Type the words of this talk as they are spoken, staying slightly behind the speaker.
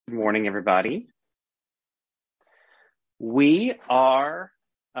morning, everybody. We are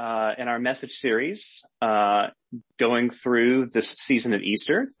in our message series going through this season of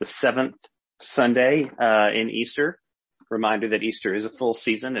Easter. It's the seventh Sunday in Easter. Reminder that Easter is a full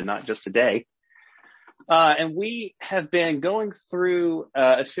season and not just a day. And we have been going through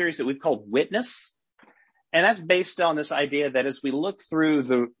a series that we've called Witness. And that's based on this idea that as we look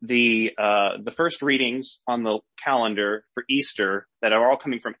through the first readings on the calendar for Easter that are all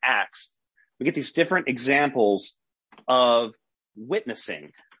coming from Acts, we get these different examples of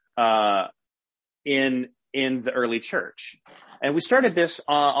witnessing in the early church. And we started this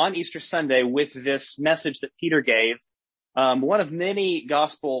on Easter Sunday with this message that Peter gave, one of many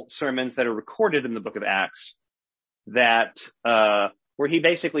gospel sermons that are recorded in the book of Acts, that where he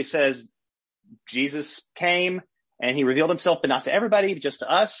basically says, Jesus came and he revealed himself, but not to everybody, but just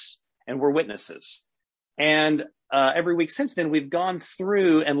to us, and we're witnesses. And every week since then, we've gone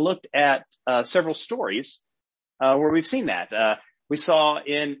through and looked at several stories where we've seen that. We saw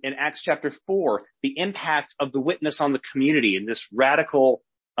in Acts chapter 4 the impact of the witness on the community and this radical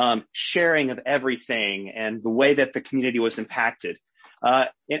sharing of everything and the way that the community was impacted.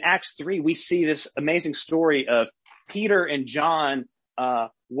 In Acts 3, we see this amazing story of Peter and John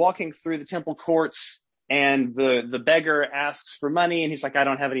walking through the temple courts, and the beggar asks for money, and he's like, I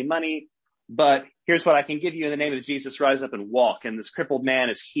don't have any money, but here's what I can give you. In the name of Jesus, rise up and walk. And this crippled man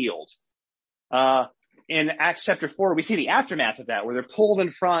is healed. In Acts chapter 4, we see the aftermath of that, where they're pulled in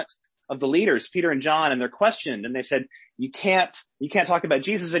front of the leaders, Peter and John, and they're questioned, and they said, you can't talk about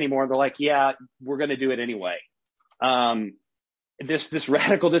Jesus anymore. And they're like, yeah, we're going to do it anyway. This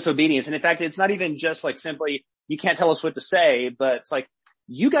radical disobedience. And in fact, it's not even just like simply, you can't tell us what to say, but it's like,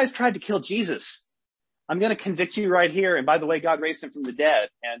 you guys tried to kill Jesus. I'm going to convict you right here. And by the way, God raised him from the dead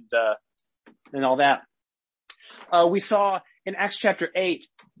and all that. We saw in Acts chapter 8,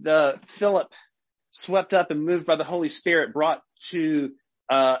 Philip swept up and moved by the Holy Spirit, brought to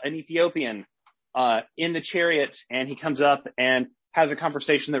an Ethiopian in the chariot, and he comes up and has a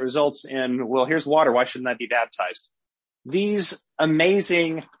conversation that results in, well, here's water. Why shouldn't I be baptized? These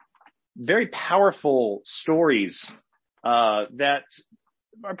amazing, very powerful stories that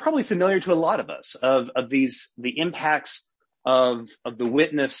are probably familiar to a lot of us, of the impacts of the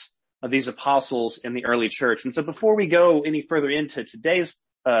witness of these apostles in the early church. And so before we go any further into today's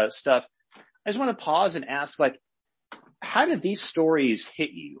stuff, I just want to pause and ask, like, how did these stories hit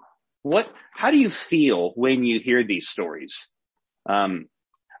you? How do you feel when you hear these stories?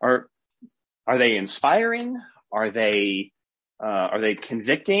 Are they inspiring? Are they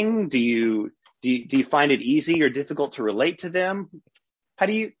convicting? Do you find it easy or difficult to relate to them? How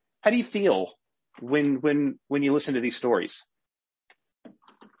do you feel when you listen to these stories?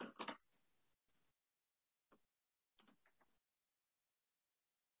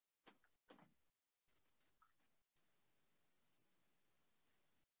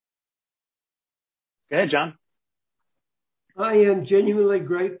 Go ahead, John. I am genuinely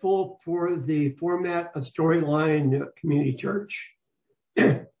grateful for the format of Storyline Community Church.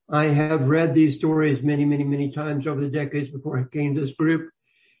 I have read these stories many, many, many times over the decades before I came to this group,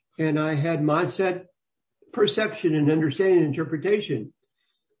 and I had my set perception and understanding and interpretation.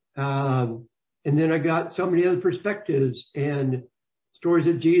 And then I got so many other perspectives, and stories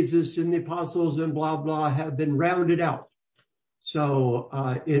of Jesus and the apostles and blah, blah have been rounded out. So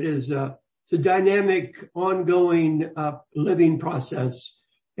it's a dynamic, ongoing living process,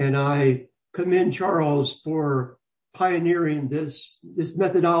 and I commend Charles for pioneering this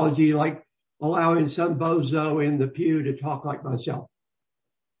methodology, like allowing some bozo in the pew to talk like myself.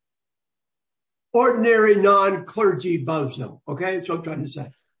 Ordinary non-clergy bozo. Okay, that's what I'm trying to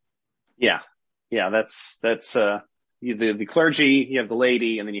say. Yeah, that's the clergy. You have the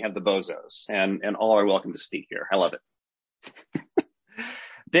lady, and then you have the bozos, and all are welcome to speak here. I love it.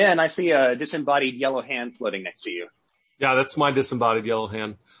 Ben, I see a disembodied yellow hand floating next to you. Yeah, that's my disembodied yellow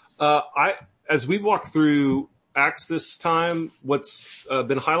hand. As we've walked through Acts this time, what's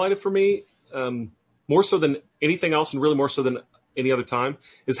been highlighted for me, more so than anything else, and really more so than any other time,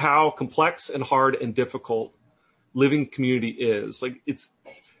 is how complex and hard and difficult living community is. Like, it's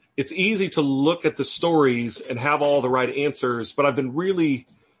easy to look at the stories and have all the right answers, but I've been really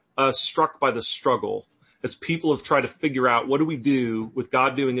struck by the struggle as people have tried to figure out, what do we do with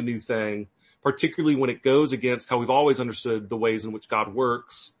God doing a new thing, particularly when it goes against how we've always understood the ways in which God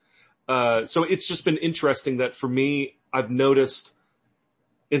works. So it's just been interesting that for me, I've noticed,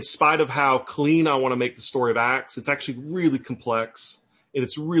 in spite of how clean I want to make the story of Acts, it's actually really complex and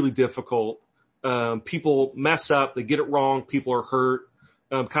it's really difficult. People mess up, they get it wrong, people are hurt,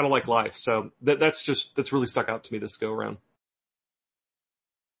 kind of like life. So that's really stuck out to me this go around.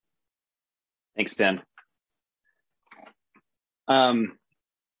 Thanks, Ben. And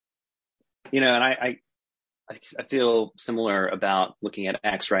I feel similar about looking at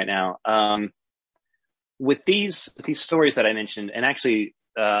Acts right now. With these stories that I mentioned, and actually,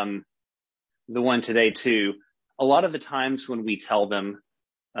 the one today too, a lot of the times when we tell them,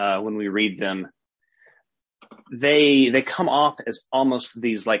 when we read them, they come off as almost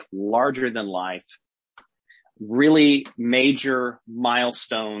these like larger than life, really major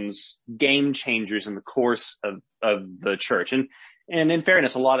milestones, game changers in the course of the church. And in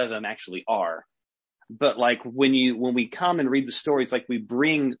fairness, a lot of them actually are. But like when we come and read the stories, like we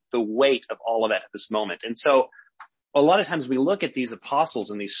bring the weight of all of that at this moment. And so a lot of times we look at these apostles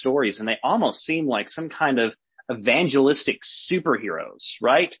and these stories and they almost seem like some kind of evangelistic superheroes,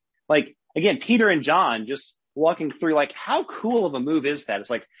 right? Like again, Peter and John just walking through, like how cool of a move is that? It's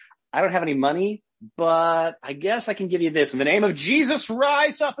like, I don't have any money, but I guess I can give you this. In the name of Jesus,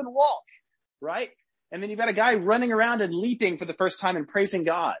 rise up and walk, right? And then you've got a guy running around and leaping for the first time and praising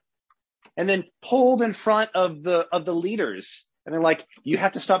God. And then pulled in front of the leaders. And they're like, you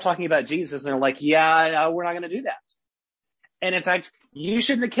have to stop talking about Jesus. And they're like, yeah, we're not going to do that. And in fact, you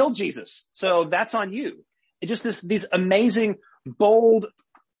shouldn't have killed Jesus. So that's on you. It just these amazing, bold,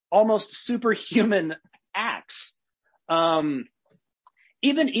 almost superhuman acts. Even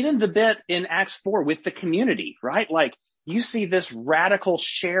the bit in Acts 4 with the community, right? Like you see this radical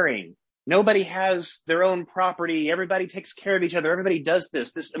sharing. Nobody has their own property. Everybody takes care of each other. Everybody does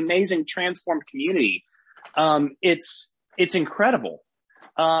this amazing transformed community. It's incredible.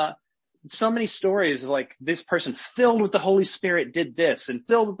 So many stories of like this person filled with the Holy Spirit did this and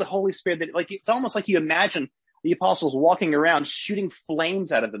filled with the Holy Spirit that, like, it's almost like you imagine the apostles walking around shooting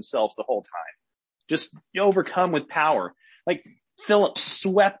flames out of themselves the whole time, just overcome with power. Like Philip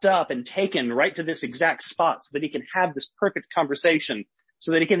swept up and taken right to this exact spot so that he can have this perfect conversation,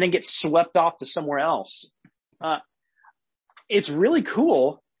 so that he can then get swept off to somewhere else. It's really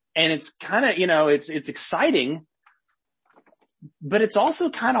cool. And it's kind of, it's exciting, but it's also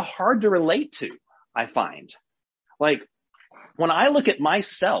kind of hard to relate to, I find. Like when I look at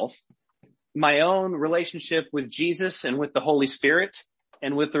myself, my own relationship with Jesus and with the Holy Spirit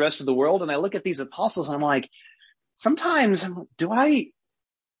and with the rest of the world, and I look at these apostles and I'm like, sometimes do I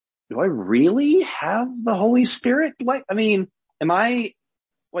really have the Holy Spirit? Like, I mean, am I,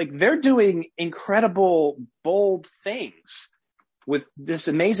 like, they're doing incredible, bold things with this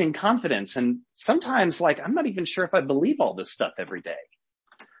amazing confidence. And sometimes, like, I'm not even sure if I believe all this stuff every day.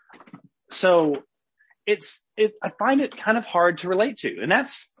 So I find it kind of hard to relate to. And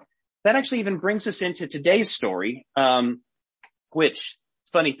that actually even brings us into today's story, which,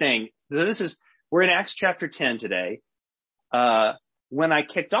 funny thing, we're in Acts chapter 10 today. When I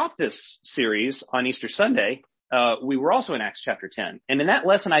kicked off this series on Easter Sunday, we were also in Acts chapter 10. And in that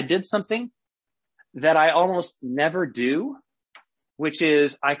lesson, I did something that I almost never do, which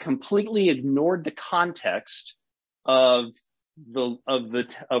is I completely ignored the context of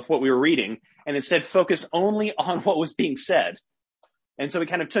what we were reading and instead focused only on what was being said. And so we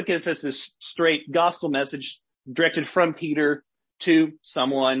kind of took it as this straight gospel message directed from Peter to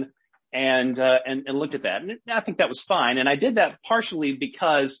someone and looked at that. And I think that was fine. And I did that partially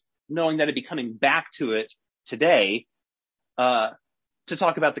because knowing that I'd be coming back to it today, to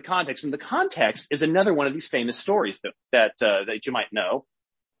talk about the context. And the context is another one of these famous stories that you might know,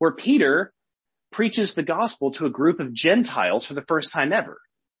 where Peter preaches the gospel to a group of Gentiles for the first time ever.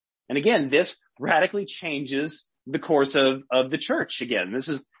 And again, this radically changes the course of the church. Again, this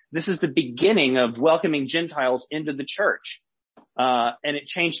is the beginning of welcoming Gentiles into the church. And it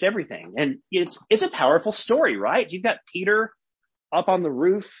changed everything. And it's a powerful story, right? You've got Peter up on the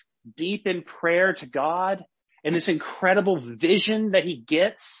roof, deep in prayer to God, and this incredible vision that he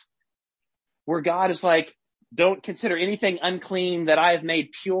gets where God is like, don't consider anything unclean that I have made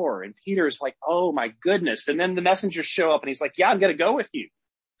pure. And Peter's like, oh my goodness. And then the messengers show up and he's like, yeah, I'm going to go with you.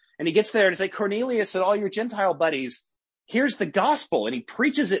 And he gets there and he's like, Cornelius and all your Gentile buddies, here's the gospel. And he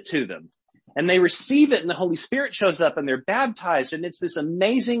preaches it to them and they receive it and the Holy Spirit shows up and they're baptized. And it's this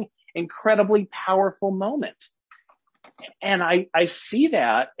amazing, incredibly powerful moment. And I see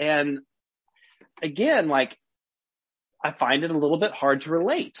that. And again, like, I find it a little bit hard to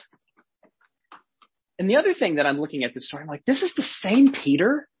relate. And the other thing that I'm looking at this story, I'm like, this is the same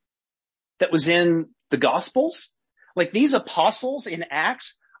Peter that was in the Gospels. Like these apostles in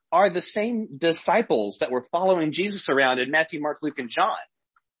Acts are the same disciples that were following Jesus around in Matthew, Mark, Luke, and John.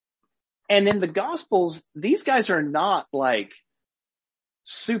 And in the Gospels, these guys are not like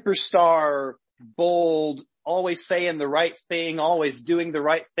superstar, bold, always saying the right thing, always doing the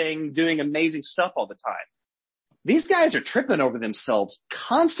right thing, doing amazing stuff all the time. These guys are tripping over themselves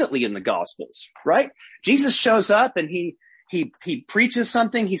constantly in the Gospels, right? Jesus shows up and he preaches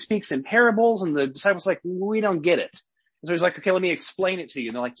something, he speaks in parables, and the disciples are like, we don't get it. And so he's like, okay, let me explain it to you.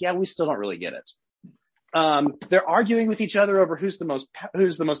 And they're like, yeah, we still don't really get it. They're arguing with each other over who's the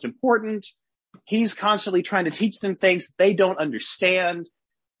most important. He's constantly trying to teach them things they don't understand.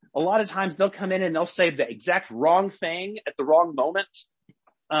 A lot of times they'll come in and they'll say the exact wrong thing at the wrong moment.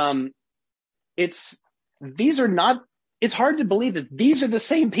 It's hard to believe that these are the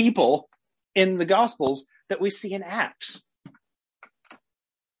same people in the Gospels that we see in Acts.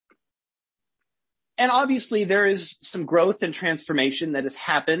 And obviously there is some growth and transformation that has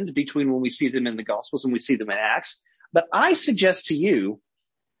happened between when we see them in the Gospels and we see them in Acts. But I suggest to you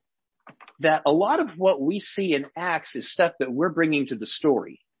that a lot of what we see in Acts is stuff that we're bringing to the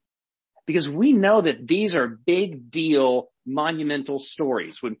story. Because we know that these are big deal, monumental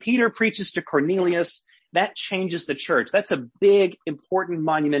stories. When Peter preaches to Cornelius, that changes the church. That's a big, important,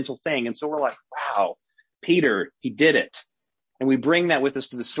 monumental thing. And so we're like, wow, Peter, he did it. And we bring that with us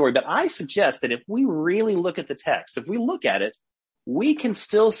to the story. But I suggest that if we really look at the text, if we look at it, we can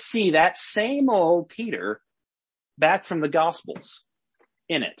still see that same old Peter back from the Gospels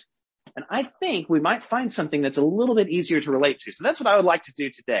in it. And I think we might find something that's a little bit easier to relate to. So that's what I would like to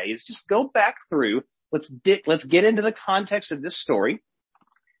do today, is just go back through. Let's get into the context of this story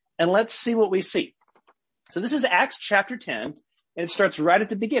and let's see what we see. So this is Acts chapter 10, and it starts right at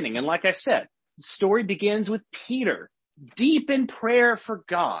the beginning. And like I said, the story begins with Peter deep in prayer for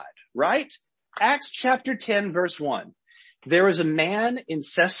God, right? Acts chapter 10, verse 1. There was a man in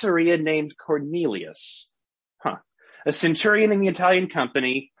Caesarea named Cornelius, a centurion in the Italian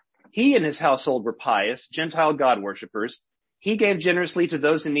company. He and his household were pious, Gentile God worshippers. He gave generously to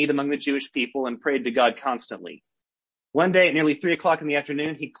those in need among the Jewish people and prayed to God constantly. One day at nearly 3:00 in the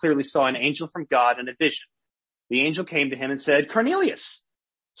afternoon, he clearly saw an angel from God in a vision. The angel came to him and said, Cornelius.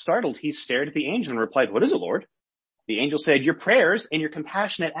 Startled, he stared at the angel and replied, what is it, Lord? The angel said, your prayers and your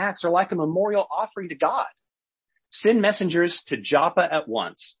compassionate acts are like a memorial offering to God. Send messengers to Joppa at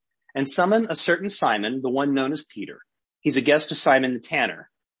once and summon a certain Simon, the one known as Peter. He's a guest of Simon the tanner,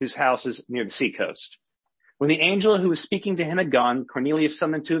 whose house is near the seacoast. When the angel who was speaking to him had gone, Cornelius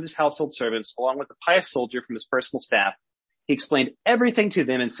summoned 2 of his household servants, along with a pious soldier from his personal staff. He explained everything to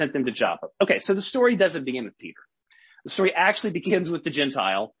them and sent them to Joppa. Okay, so the story doesn't begin with Peter. The story actually begins with the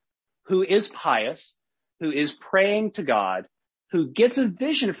Gentile who is pious, who is praying to God, who gets a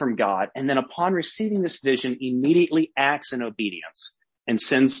vision from God, and then upon receiving this vision, immediately acts in obedience and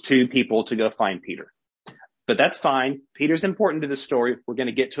sends 2 people to go find Peter. But that's fine. Peter's important to the story. We're going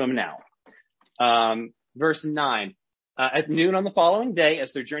to get to him now. Verse 9. At noon on the following day,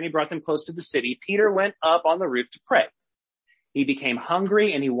 as their journey brought them close to the city, Peter went up on the roof to pray. He became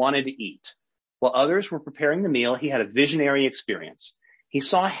hungry and he wanted to eat. While others were preparing the meal, he had a visionary experience. He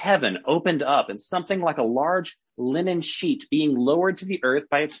saw heaven opened up and something like a large linen sheet being lowered to the earth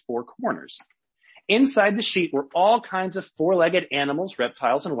by its 4 corners. Inside the sheet were all kinds of 4-legged animals,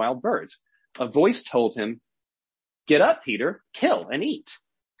 reptiles, and wild birds. A voice told him, get up, Peter, kill and eat.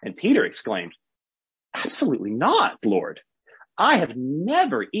 And Peter exclaimed, absolutely not, Lord. I have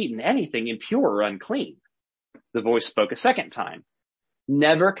never eaten anything impure or unclean. The voice spoke a second time.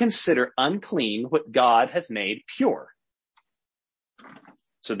 Never consider unclean what God has made pure.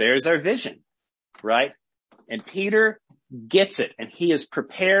 So there's our vision, right? And Peter gets it, and he is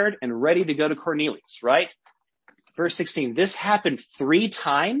prepared and ready to go to Cornelius, right? Verse 16, this happened 3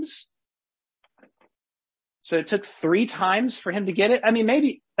 times. So it took 3 times for him to get it. I mean,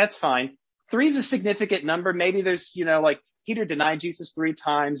 maybe that's fine. 3 is a significant number. Maybe there's, like Peter denied Jesus 3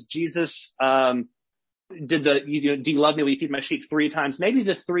 times. Jesus, do you love me? Will you feed my sheep 3 times? Maybe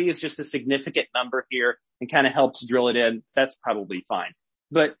the 3 is just a significant number here and kind of helps drill it in. That's probably fine.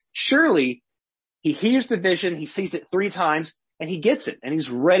 But surely he hears the vision. He sees it 3 times and he gets it, and he's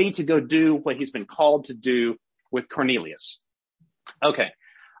ready to go do what he's been called to do with Cornelius. Okay.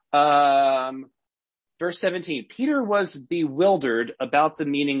 Verse 17, Peter was bewildered about the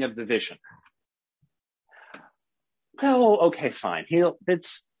meaning of the vision. Well, okay, fine. He's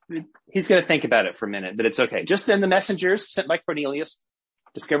going to think about it for a minute, but it's okay. Just then the messengers sent by Cornelius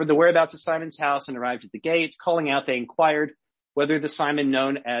discovered the whereabouts of Simon's house and arrived at the gate. Calling out, they inquired whether the Simon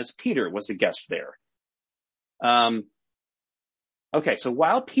known as Peter was a guest there. Okay, so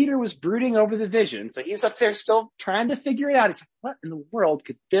while Peter was brooding over the vision, so he's up there still trying to figure it out. He's like, what in the world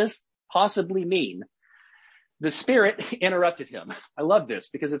could this possibly mean? The Spirit interrupted him. I love this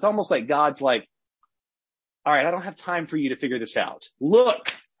because it's almost like God's like, all right, I don't have time for you to figure this out.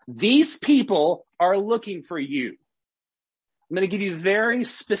 Look, these people are looking for you. I'm going to give you very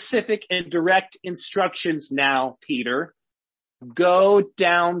specific and direct instructions now, Peter. Go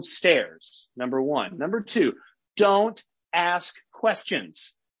downstairs. Number 1. Number 2, don't ask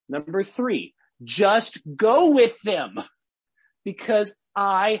questions. Number 3, just go with them because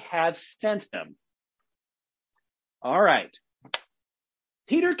I have sent them. All right.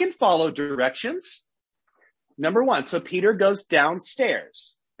 Peter can follow directions. Number 1, so Peter goes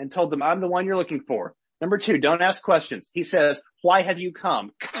downstairs and told them, I'm the one you're looking for. Number 2, don't ask questions. He says, why have you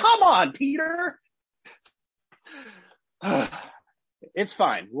come? Come on, Peter. It's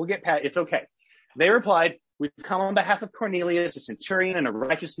fine. We'll get past. It's okay. They replied, we've come on behalf of Cornelius, a centurion and a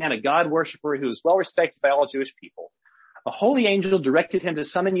righteous man, a God worshiper who is well respected by all Jewish people. A holy angel directed him to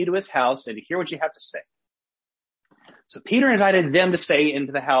summon you to his house and to hear what you have to say. So Peter invited them to stay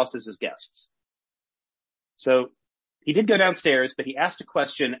into the house as his guests. So he did go downstairs, but he asked a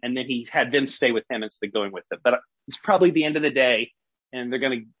question and then he had them stay with him instead of going with them. But it's probably the end of the day and they're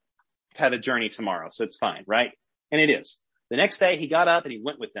going to have a journey tomorrow. So it's fine, right? And it is. The next day he got up and he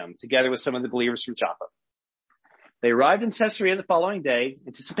went with them together with some of the believers from Joppa. They arrived in Caesarea the following day.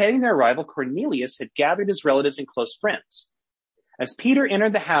 Anticipating their arrival, Cornelius had gathered his relatives and close friends. As Peter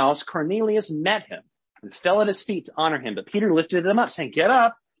entered the house, Cornelius met him and fell at his feet to honor him. But Peter lifted him up saying, get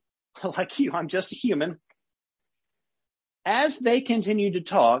up. Like you, I'm just a human. As they continued to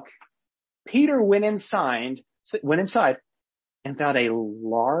talk, Peter went inside and found a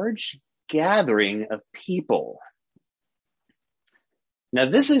large gathering of people. Now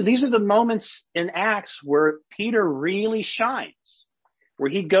these are the moments in Acts where Peter really shines,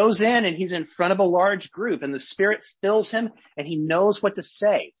 where he goes in and he's in front of a large group and the Spirit fills him and he knows what to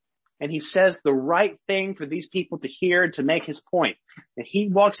say. And he says the right thing for these people to hear to make his point. And he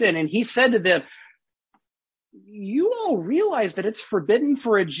walks in and he said to them, you all realize that it's forbidden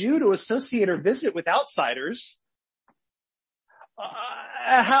for a Jew to associate or visit with outsiders.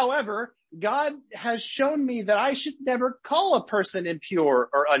 However, God has shown me that I should never call a person impure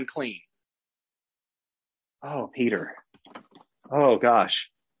or unclean. Oh, Peter. Oh, gosh.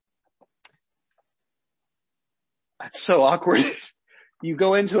 That's so awkward. You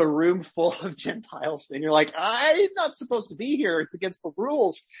go into a room full of Gentiles and you're like, I'm not supposed to be here. It's against the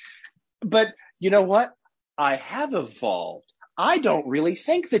rules. But you know what? I have evolved. I don't really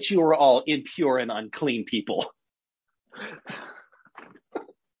think that you are all impure and unclean people.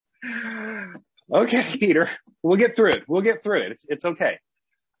 Okay, Peter, we'll get through it. It's okay.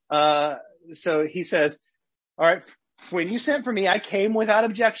 So he says, all right, when you sent for me, I came without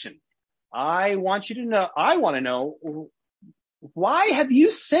objection. I want to know, why have you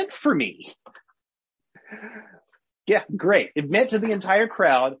sent for me? Yeah, great. Admit to the entire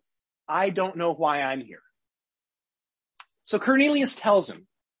crowd, I don't know why I'm here. So Cornelius tells him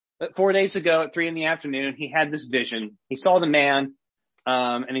that 4 days ago at 3 p.m, he had this vision. He saw the man,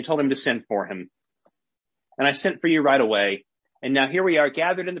 and he told him to send for him. And I sent for you right away. And now here we are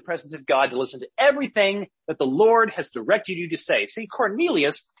gathered in the presence of God to listen to everything that the Lord has directed you to say. See,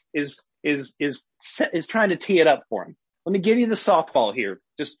 Cornelius is trying to tee it up for him. Let me give you the softball here.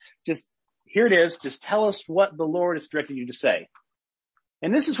 Just here it is. Just tell us what the Lord has directed you to say.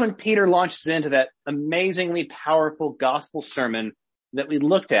 And this is when Peter launches into that amazingly powerful gospel sermon that we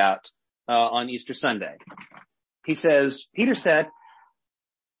looked at on Easter Sunday. Peter said,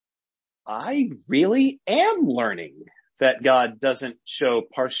 I really am learning that God doesn't show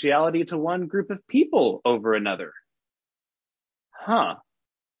partiality to one group of people over another.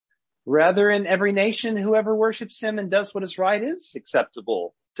 Rather, in every nation, whoever worships him and does what is right is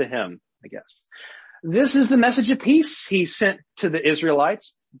acceptable to him, I guess. This is the message of peace he sent to the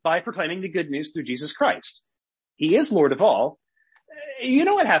Israelites by proclaiming the good news through Jesus Christ. He is Lord of all. You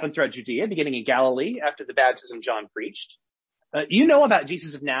know what happened throughout Judea, beginning in Galilee after the baptism John preached. You know about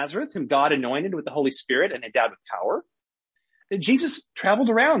Jesus of Nazareth, whom God anointed with the Holy Spirit and endowed with power. Jesus traveled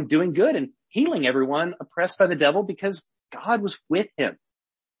around doing good and healing everyone oppressed by the devil because God was with him.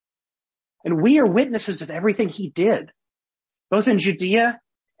 And we are witnesses of everything he did, both in Judea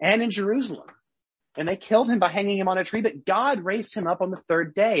and in Jerusalem. And they killed him by hanging him on a tree, but God raised him up on the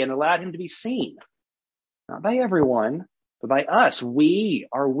third day and allowed him to be seen. Not by everyone, but by us. We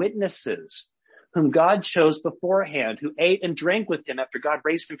are witnesses whom God chose beforehand, who ate and drank with him after God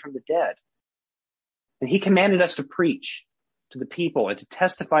raised him from the dead. And he commanded us to preach to the people and to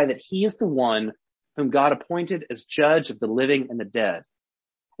testify that he is the one whom God appointed as judge of the living and the dead.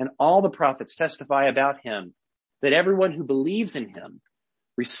 And all the prophets testify about him, that everyone who believes in him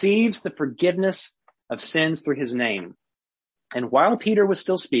receives the forgiveness of sins through his name. And while Peter was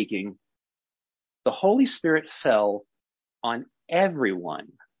still speaking, the Holy Spirit fell on everyone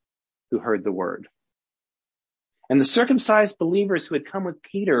who heard the word. And the circumcised believers who had come with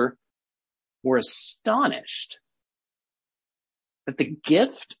Peter were astonished that the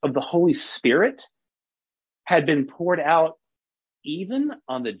gift of the Holy Spirit had been poured out even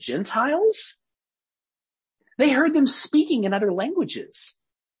on the Gentiles. They heard them speaking in other languages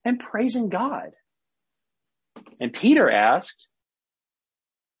and praising God. And Peter asked,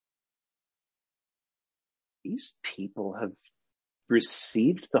 these people have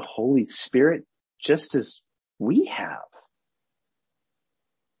received the Holy Spirit just as we have.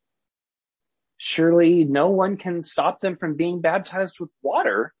 Surely no one can stop them from being baptized with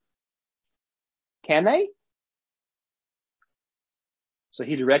water, can they? So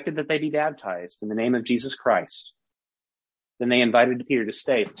he directed that they be baptized in the name of Jesus Christ. Then they invited Peter to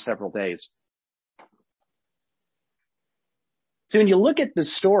stay for several days. So when you look at the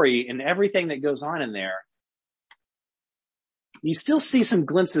story and everything that goes on in there, you still see some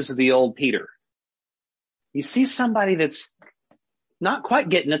glimpses of the old Peter. You see somebody that's not quite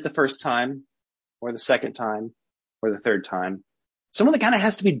getting it the first time, or the second time, or the third time. Someone that kind of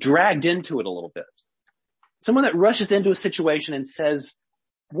has to be dragged into it a little bit. Someone that rushes into a situation and says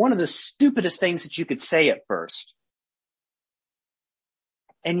one of the stupidest things that you could say at first.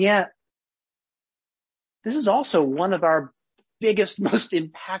 And yet, this is also one of our biggest, most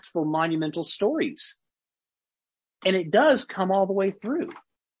impactful, monumental stories. And it does come all the way through.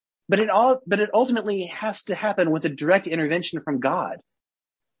 But it ultimately has to happen with a direct intervention from God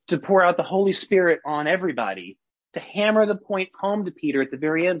to pour out the Holy Spirit on everybody, to hammer the point home to Peter at the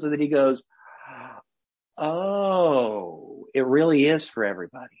very end so that he goes, oh, it really is for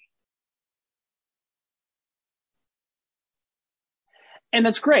everybody. And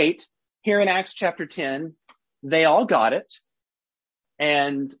that's great. Here in Acts chapter 10, they all got it.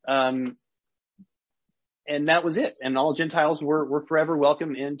 And that was it. And all Gentiles were forever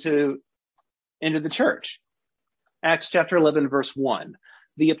welcome into the church. Acts chapter 11, verse 1.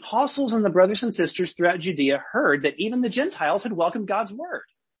 The apostles and the brothers and sisters throughout Judea heard that even the Gentiles had welcomed God's word.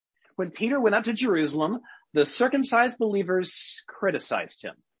 When Peter went up to Jerusalem, the circumcised believers criticized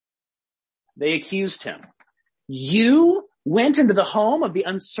him. They accused him. You went into the home of the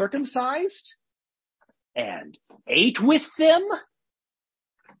uncircumcised and ate with them?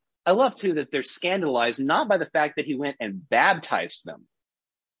 I love too that they're scandalized not by the fact that he went and baptized them,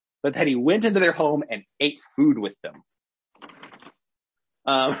 but that he went into their home and ate food with them.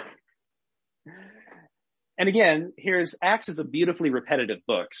 And again, Acts is a beautifully repetitive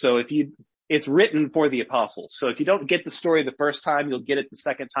book. So it's written for the apostles. So if you don't get the story the first time, you'll get it the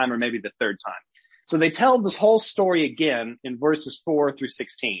second time or maybe the third time. So they tell this whole story again in verses 4 through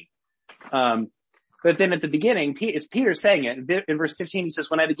 16. But then at the beginning, it's Peter saying it. In verse 15, he says,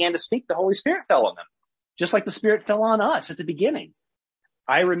 when I began to speak, the Holy Spirit fell on them, just like the Spirit fell on us at the beginning.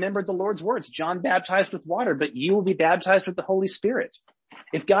 I remembered the Lord's words, John baptized with water, but you will be baptized with the Holy Spirit.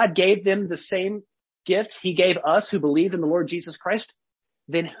 If God gave them the same gift he gave us who believed in the Lord Jesus Christ,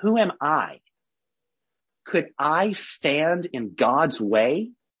 then who am I? Could I stand in God's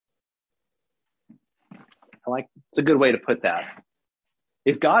way? It's a good way to put that.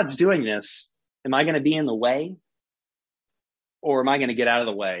 If God's doing this, am I going to be in the way? Or am I going to get out of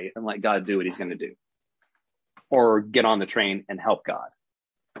the way and let God do what he's going to do? Or get on the train and help God?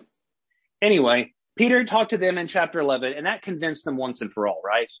 Anyway, Peter talked to them in chapter 11, and that convinced them once and for all,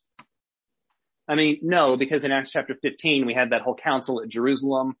 right? I mean, no, because in Acts chapter 15, we had that whole council at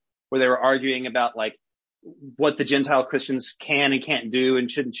Jerusalem where they were arguing about what the Gentile Christians can and can't do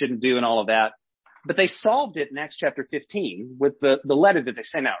and shouldn't do and all of that. But they solved it in Acts chapter 15 with the letter that they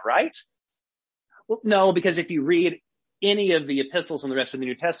sent out, right? Well, no, because if you read any of the epistles and the rest of the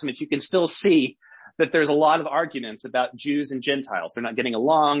New Testament, you can still see that there's a lot of arguments about Jews and Gentiles. They're not getting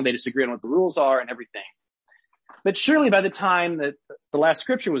along. They disagree on what the rules are and everything. But surely by the time that the last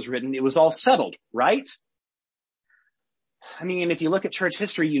scripture was written, it was all settled, right? I mean, if you look at church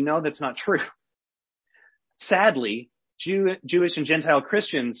history, you know that's not true. Sadly, Jewish and Gentile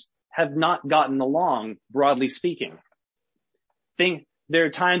Christians have not gotten along, broadly speaking. There are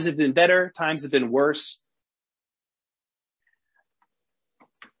times have been better, times have been worse.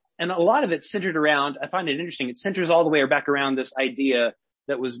 And a lot of it's centered around, I find it interesting, it centers all the way back around this idea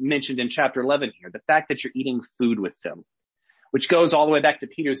that was mentioned in chapter 11 here, the fact that you're eating food with them, which goes all the way back to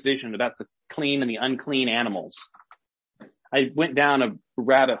Peter's vision about the clean and the unclean animals. I went down a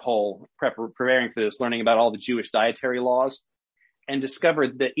rabbit hole preparing for this, learning about all the Jewish dietary laws, and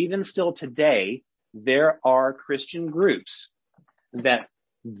discovered that even still today, there are Christian groups that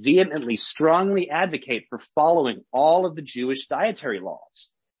vehemently, strongly advocate for following all of the Jewish dietary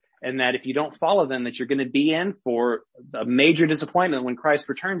laws. And that if you don't follow them, that you're going to be in for a major disappointment when Christ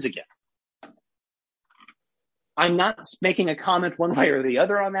returns again. I'm not making a comment one way or the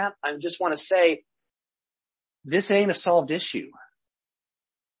other on that. I just want to say this ain't a solved issue.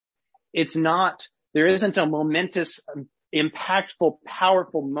 It's not, there isn't a momentous, impactful,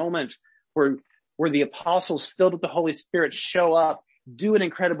 powerful moment where the apostles filled with the Holy Spirit show up, do an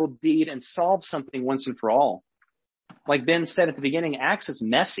incredible deed, and solve something once and for all. Like Ben said at the beginning, Acts is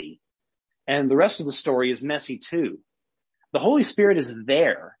messy, and the rest of the story is messy too. The Holy Spirit is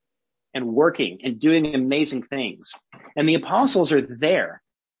there and working and doing amazing things. And the apostles are there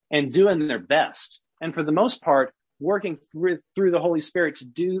and doing their best. And for the most part, working through the Holy Spirit to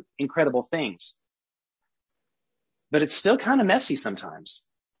do incredible things. But it's still kind of messy sometimes.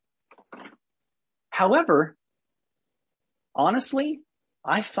 However, honestly,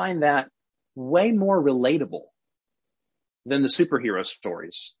 I find that way more relatable than the superhero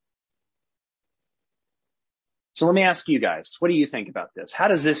stories. So let me ask you guys, what do you think about this? How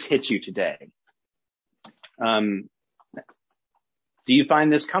does this hit you today? Do you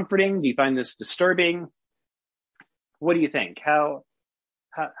find this comforting? Do you find this disturbing? What do you think? What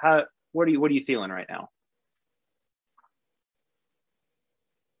are you feeling right now?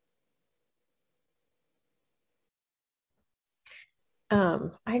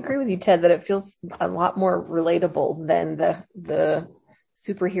 I agree with you, Ted, that it feels a lot more relatable than the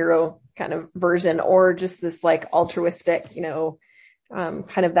superhero kind of version, or just this like altruistic, kind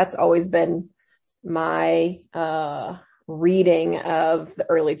of, that's always been my, reading of the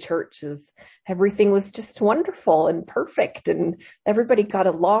early church. Is everything was just wonderful and perfect and everybody got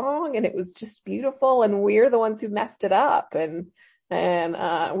along and it was just beautiful, and we're the ones who messed it up. And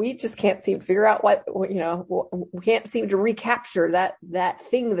we just can't seem to figure out we can't seem to recapture that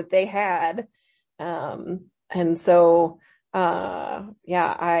thing that they had. And so, I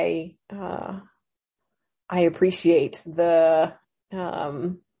appreciate the,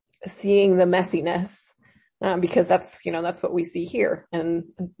 seeing the messiness, because that's what we see here. And,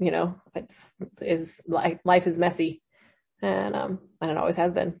 life is messy, and it always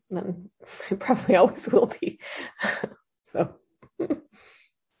has been, and it probably always will be. So.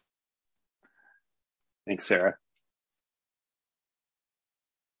 Thanks, Sarah.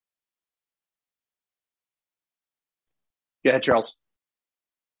 Go ahead, Charles.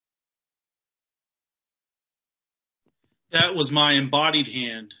 That was my embodied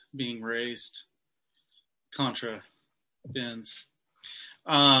hand being raised. Contra Ben's.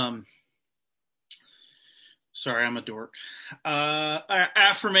 Sorry, I'm a dork.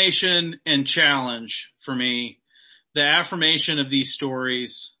 Affirmation and challenge for me. The affirmation of these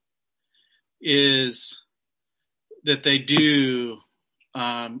stories is that they do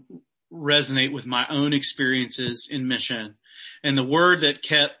resonate with my own experiences in mission. And the word that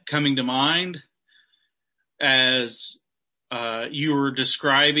kept coming to mind as you were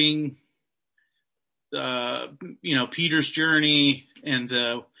describing Peter's journey and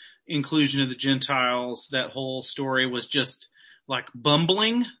the inclusion of the Gentiles, that whole story was just like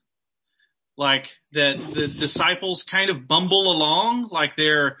bumbling. Like that the disciples kind of bumble along, like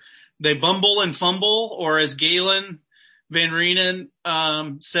they bumble and fumble, or as Galen Van Reenen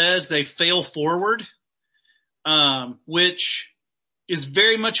says, they fail forward, which is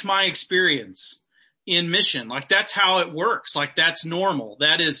very much my experience in mission. Like that's how it works. Like that's normal.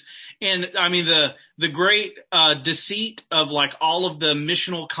 That is, and I mean the great deceit of like all of the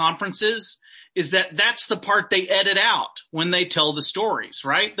missional conferences is that that's the part they edit out when they tell the stories,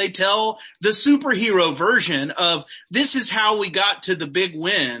 right? They tell the superhero version of this is how we got to the big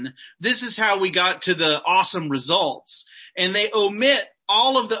win. This is how we got to the awesome results. And they omit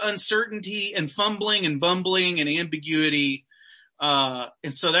all of the uncertainty and fumbling and bumbling and ambiguity.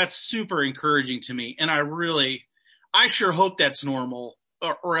 And so that's super encouraging to me. And I sure hope that's normal,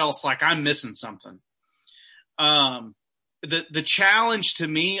 or else like I'm missing something. The challenge to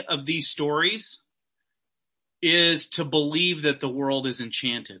me of these stories is to believe that the world is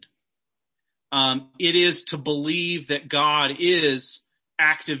enchanted. It is to believe that God is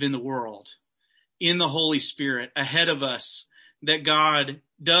active in the world, in the Holy Spirit, ahead of us, that God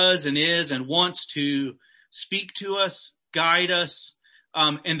does and is and wants to speak to us, guide us,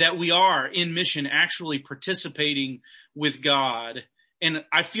 and that we are in mission actually participating with God. And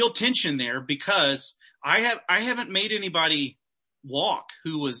I feel tension there because I haven't made anybody walk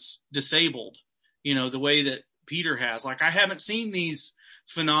who was disabled, the way that Peter has. Like I haven't seen these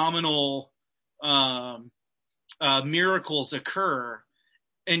phenomenal miracles occur,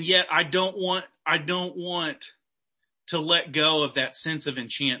 and yet I don't want to let go of that sense of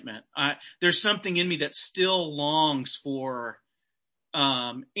enchantment. There's something in me that still longs for,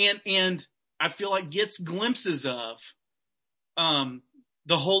 and I feel like gets glimpses of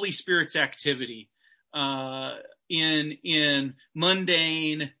the Holy Spirit's activity. in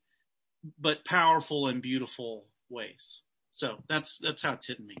mundane but powerful and beautiful ways. So that's how it's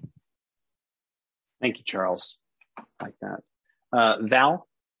hitting me. Thank you, Charles. Like that. Val?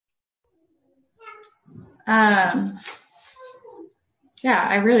 Yeah,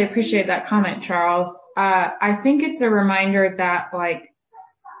 I really appreciate that comment, Charles. I think it's a reminder that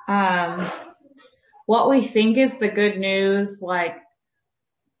what we think is the good news, like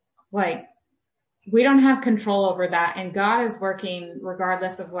we don't have control over that, and God is working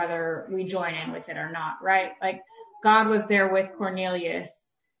regardless of whether we join in with it or not, right? Like God was there with Cornelius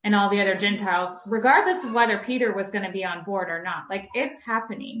and all the other Gentiles, regardless of whether Peter was going to be on board or not. Like it's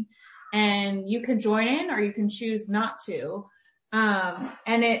happening, and you can join in or you can choose not to.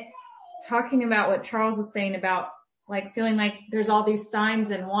 And it talking about what Charles was saying about like feeling like there's all these signs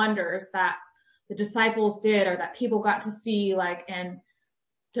and wonders that the disciples did or that people got to see, like, and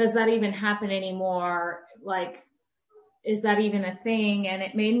does that even happen anymore? Like, is that even a thing? And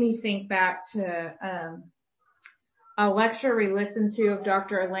it made me think back to, a lecture we listened to of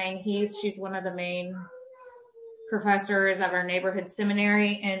Dr. Elaine Heath. She's one of the main professors of our neighborhood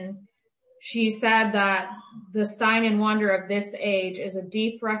seminary. And she said that the sign and wonder of this age is a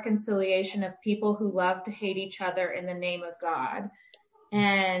deep reconciliation of people who love to hate each other in the name of God.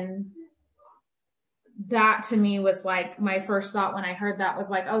 And that to me was like my first thought when I heard that was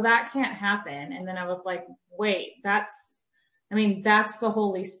like, oh, that can't happen. And then I was like, wait, that's the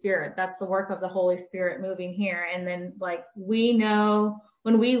Holy Spirit. That's the work of the Holy Spirit moving here. And then like we know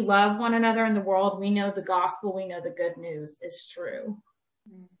when we love one another in the world, we know the gospel, we know the good news is true.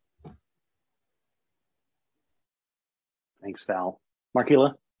 Thanks, Val.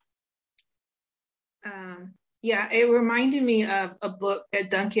 Markila? Yeah, it reminded me of a book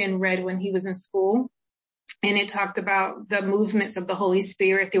that Duncan read when he was in school. And it talked about the movements of the Holy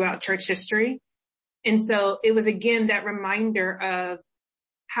Spirit throughout church history. And so it was again that reminder of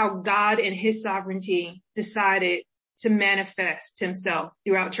how God in his sovereignty decided to manifest himself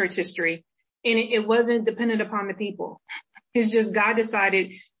throughout church history. And it wasn't dependent upon the people. It's just God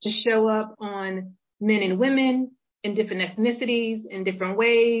decided to show up on men and women in different ethnicities, in different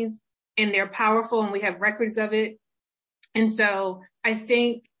ways, and they're powerful and we have records of it. And so I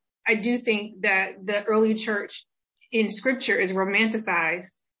do think that the early church in scripture is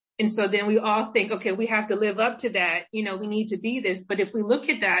romanticized. And so then we all think, okay, we have to live up to that. You know, we need to be this. But if we look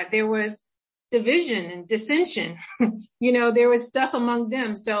at that, there was division and dissension. You know, there was stuff among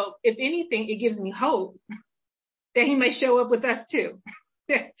them. So if anything, it gives me hope that he may show up with us too.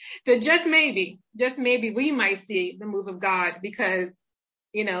 That just maybe we might see the move of God because,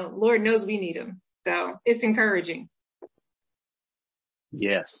 you know, Lord knows we need him. So it's encouraging.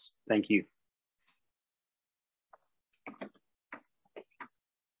 Yes. Thank you.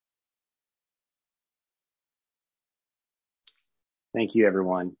 Thank you,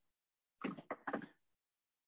 everyone.